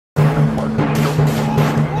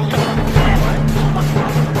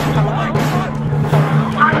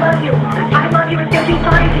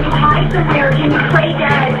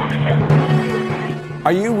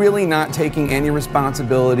Are you really not taking any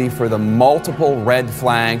responsibility for the multiple red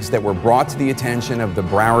flags that were brought to the attention of the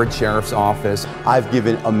Broward Sheriff's Office? I've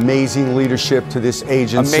given amazing leadership to this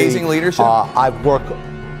agency. Amazing leadership? I've worked,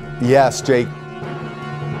 yes, Jake.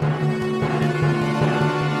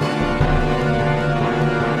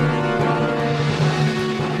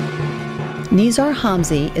 Nizar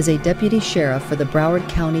Hamzi is a deputy sheriff for the Broward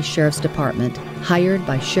County Sheriff's Department, hired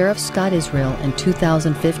by Sheriff Scott Israel in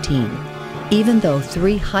 2015. Even though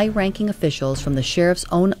 3 high-ranking officials from the sheriff's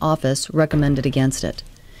own office recommended against it.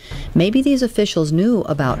 Maybe these officials knew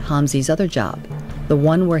about Hamzi's other job, the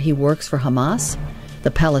one where he works for Hamas,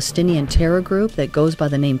 the Palestinian terror group that goes by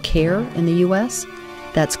the name CARE in the U.S.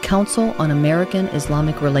 That's Council on American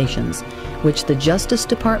Islamic Relations, which the Justice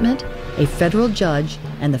Department, a federal judge,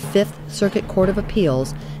 and the Fifth Circuit Court of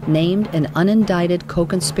Appeals named an unindicted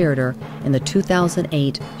co-conspirator in the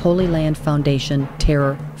 2008 Holy Land Foundation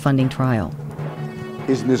terror funding trial.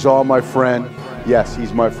 Is Nizar my friend? Yes,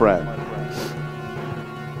 he's my friend.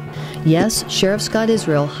 Yes, Sheriff Scott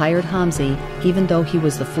Israel hired Hamzi even though he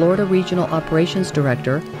was the Florida Regional Operations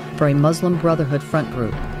Director for a Muslim Brotherhood front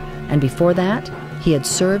group. And before that, he had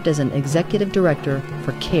served as an executive director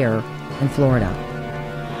for CARE in Florida.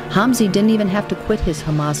 Hamzi didn't even have to quit his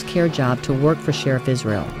Hamas CARE job to work for Sheriff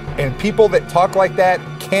Israel. And people that talk like that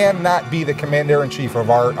cannot be the commander-in-chief of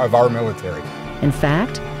our military. In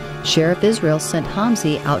fact, Sheriff Israel sent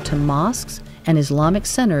Hamzi out to mosques and Islamic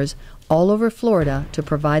centers all over Florida to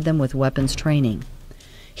provide them with weapons training.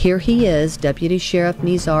 Here he is, Deputy Sheriff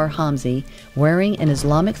Nizar Hamzi, wearing an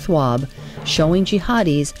Islamic thwab, showing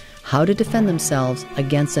jihadis how to defend themselves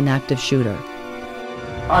against an active shooter.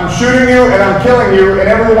 I'm shooting you and I'm killing you, and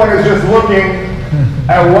everyone is just looking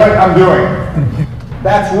at what I'm doing.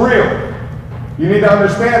 That's real. You need to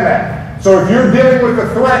understand that. So if you're dealing with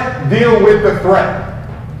the threat, deal with the threat.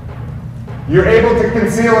 You're able to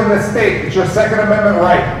conceal in this state. It's your Second Amendment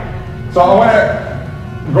right. So I want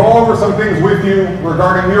to go over some things with you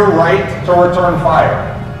regarding your right to return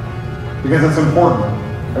fire, because it's important.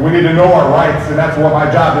 And we need to know our rights, and that's what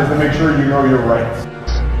my job is, to make sure you know your rights.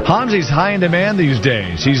 Hamzi's high in demand these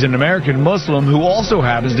days. He's an American Muslim who also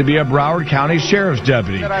happens to be a Broward County Sheriff's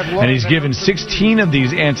deputy. And he's given 16 of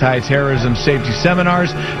these anti-terrorism safety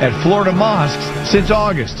seminars at Florida mosques since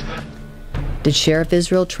August. Did Sheriff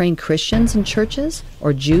Israel train Christians in churches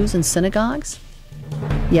or Jews in synagogues?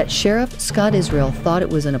 Yet Sheriff Scott Israel thought it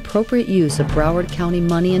was an appropriate use of Broward County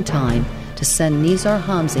money and time to send Nizar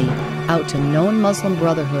Hamzi out to known Muslim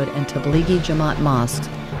Brotherhood and Tablighi Jamaat mosques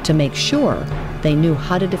to make sure they knew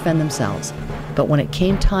how to defend themselves. But when it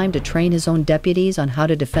came time to train his own deputies on how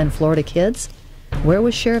to defend Florida kids, where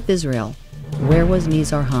was Sheriff Israel? Where was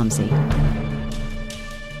Nizar Hamzi?